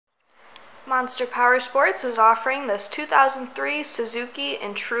Monster Powersports is offering this 2003 Suzuki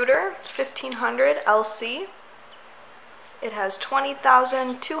Intruder 1500 LC. It has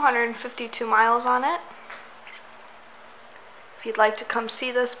 20,252 miles on it. If you'd like to come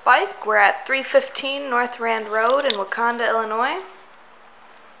see this bike, we're at 315 North Rand Road in Wauconda, Illinois.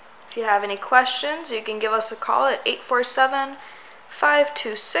 If you have any questions, you can give us a call at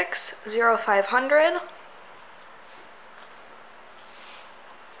 847-526-0500.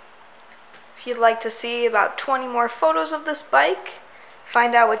 If you'd like to see about 20 more photos of this bike,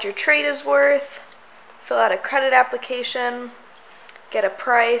 find out what your trade is worth, fill out a credit application, get a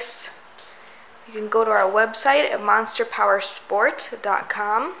price, you can go to our website at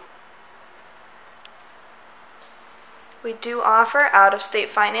monsterpowersport.com. We do offer out-of-state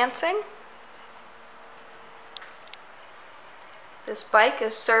financing. This bike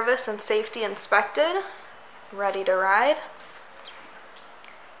is service and safety inspected, ready to ride.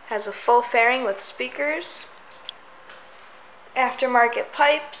 Has a full fairing with speakers, aftermarket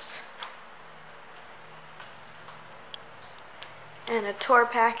pipes, and a tour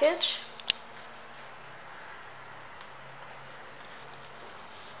package.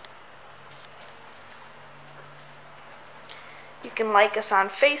 You can like us on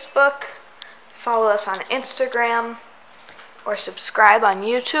Facebook, follow us on Instagram, or subscribe on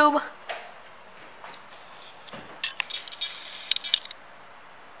YouTube.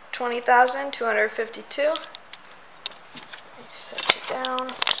 20,252. Set you down.